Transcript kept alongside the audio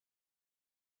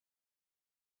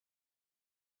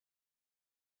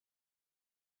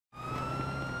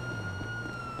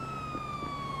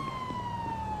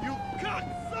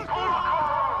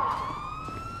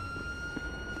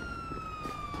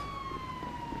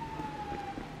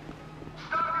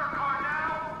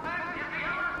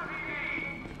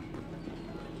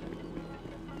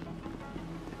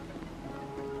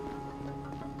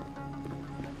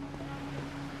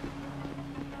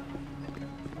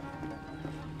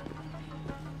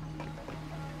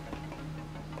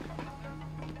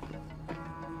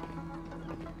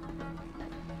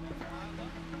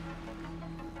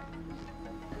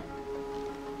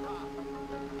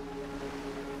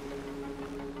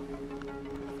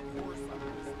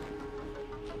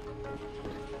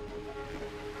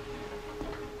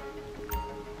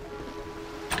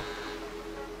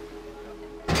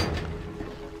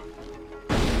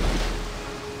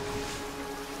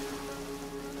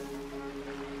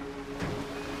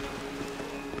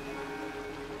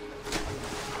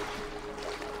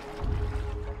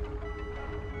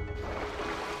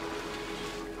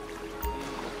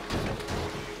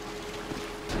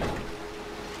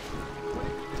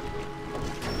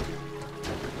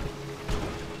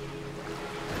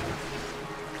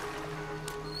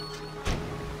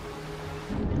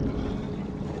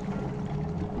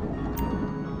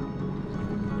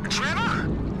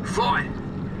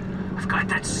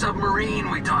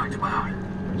submarine we talked about.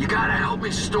 You gotta help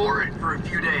me store it for a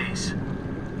few days.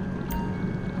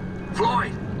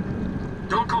 Floyd,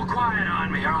 don't go quiet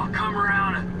on me or I'll come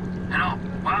around and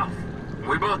well,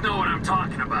 we both know what I'm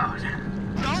talking about.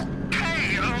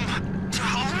 Okay,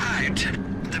 alright.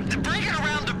 Bring it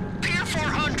around to Pier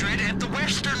 400 at the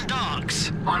Western Docks.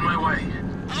 On my way.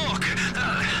 Look,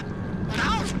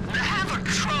 I'll have a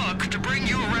truck to bring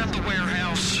you around the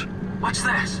warehouse. What's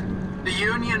this? The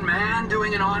union man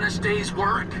doing an honest day's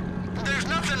work? There's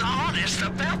nothing honest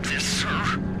about this,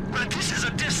 sir. But this is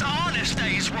a dishonest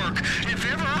day's work, if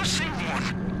ever I've seen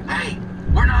one. Hey,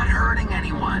 we're not hurting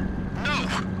anyone. No,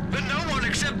 but no one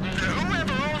except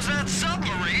whoever owns that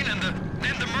submarine and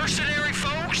the mercenary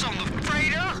folks on the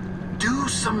freighter. Do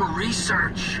some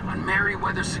research on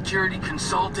Merryweather Security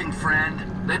Consulting, friend.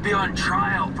 They'd be on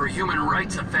trial for human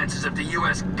rights offenses if the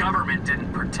U.S. government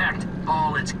didn't protect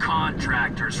all its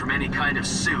contractors from any kind of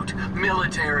suit,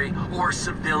 military or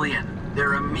civilian.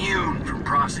 They're immune from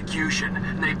prosecution,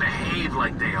 and they behave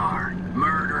like they are.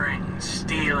 Murdering,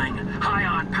 stealing, high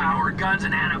on power, guns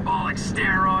and anabolic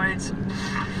steroids.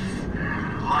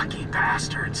 Lucky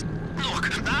bastards.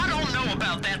 Look, I don't know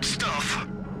about that stuff.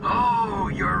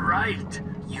 Oh, you're right.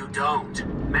 You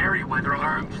don't. Merryweather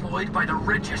are employed by the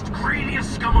richest,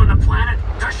 greediest scum on the planet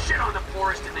to shit on the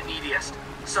poorest and the neediest.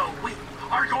 So we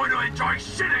are going to enjoy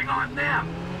shitting on them.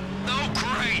 Oh,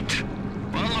 great.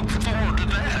 Well, I look forward to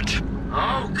that.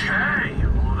 Okay,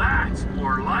 well that's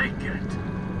more like it.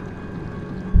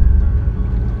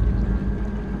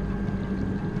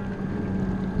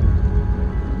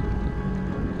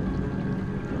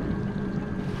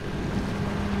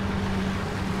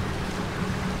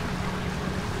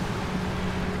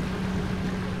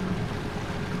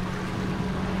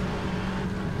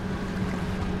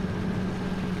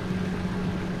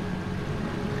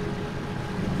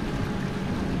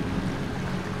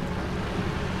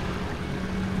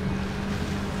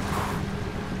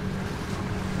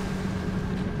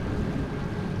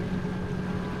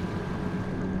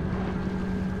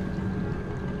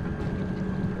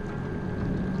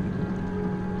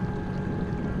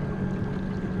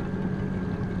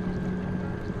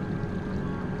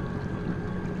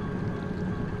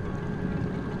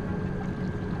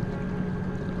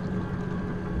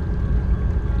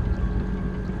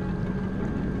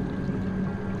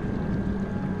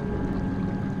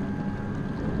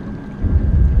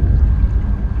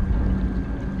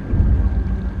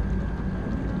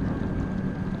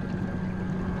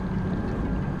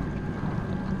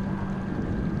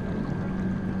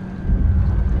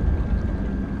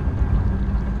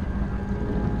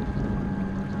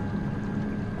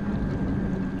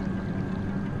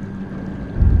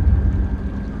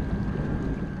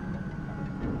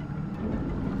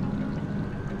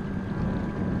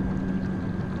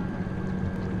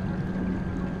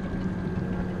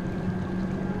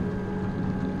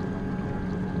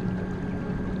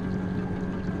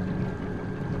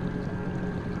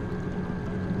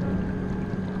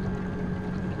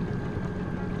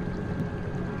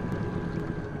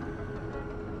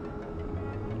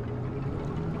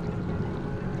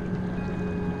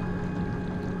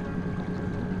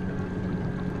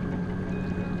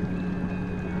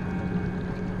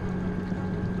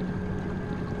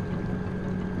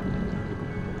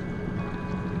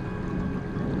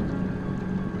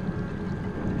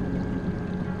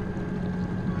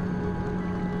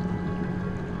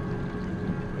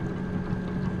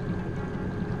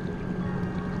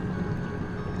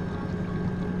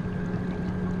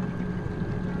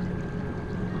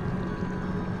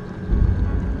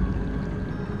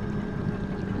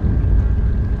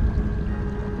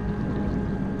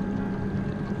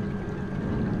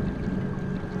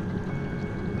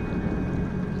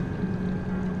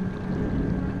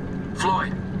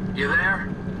 Floyd, you there?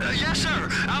 Yes, sir.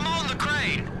 I'm on the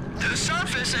crane. To the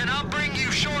surface, and I'll bring you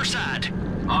shoreside.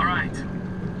 All right.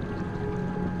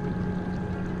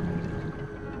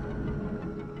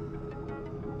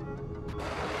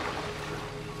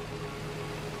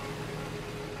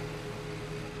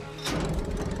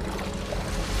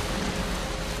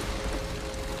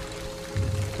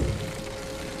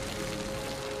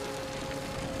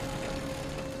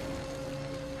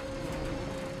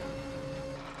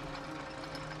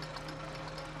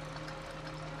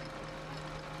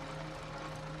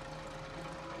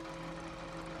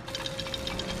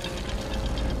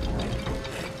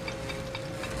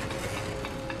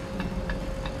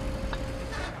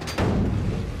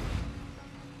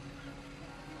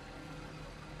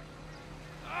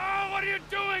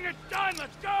 It's done!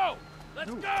 Let's go!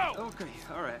 Let's go! Okay,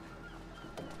 all right.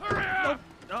 Hurry up!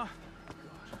 Nope. Oh, God.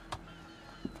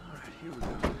 All right, here we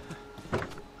go.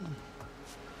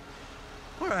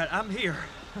 right, I'm here.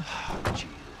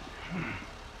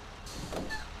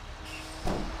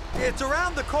 It's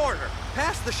around the corner,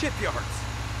 past the shipyards.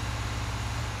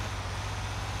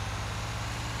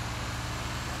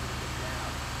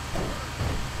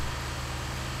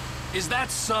 Is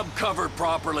that sub covered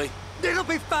properly? It'll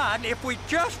be fine if we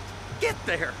just get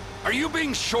there. Are you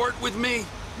being short with me?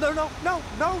 No,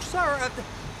 sir.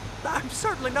 I'm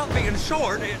certainly not being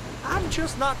short. I'm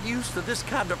just not used to this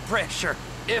kind of pressure.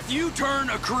 If you turn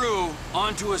a crew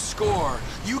onto a score,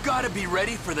 you gotta be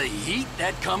ready for the heat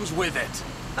that comes with it.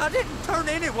 I didn't turn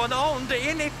anyone on to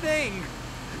anything.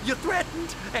 You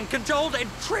threatened and cajoled and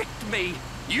tricked me.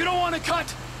 You don't want to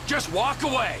cut? Just walk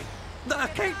away. I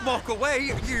can't walk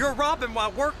away. You're robbing my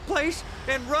workplace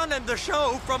and running the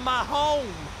show from my home.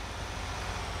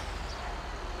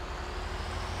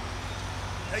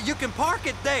 You can park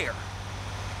it there.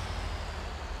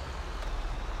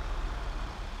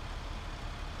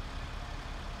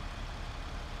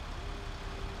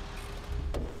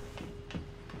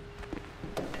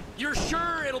 You're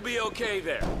sure it'll be okay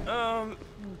there?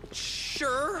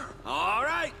 Sure. All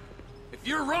right. If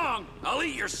you're wrong, I'll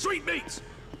eat your sweetmeats.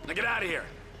 Now get out of here.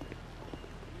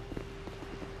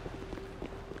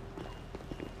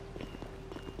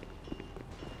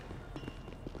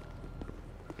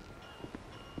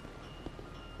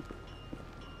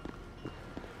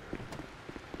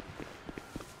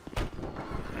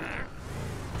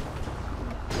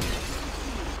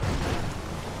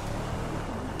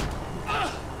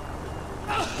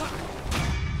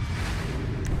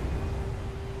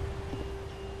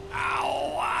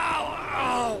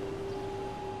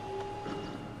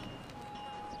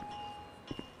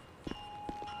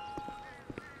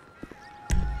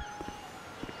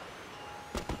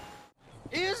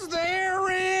 Is there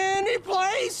any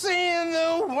place in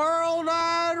the world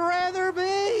I'd rather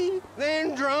be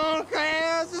than drunk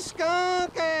as a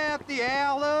skunk at the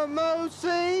Alamo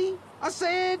Sea? I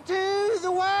said to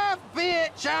the wife,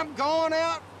 bitch, I'm going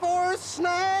out for a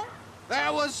snack.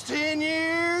 That was 10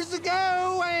 years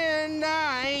ago and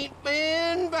I ain't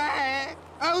been back.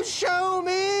 Oh, show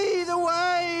me the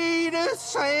way to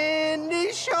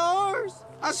Sandy Shores.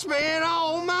 I spent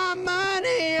all my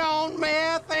money on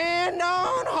meth and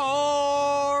on whores.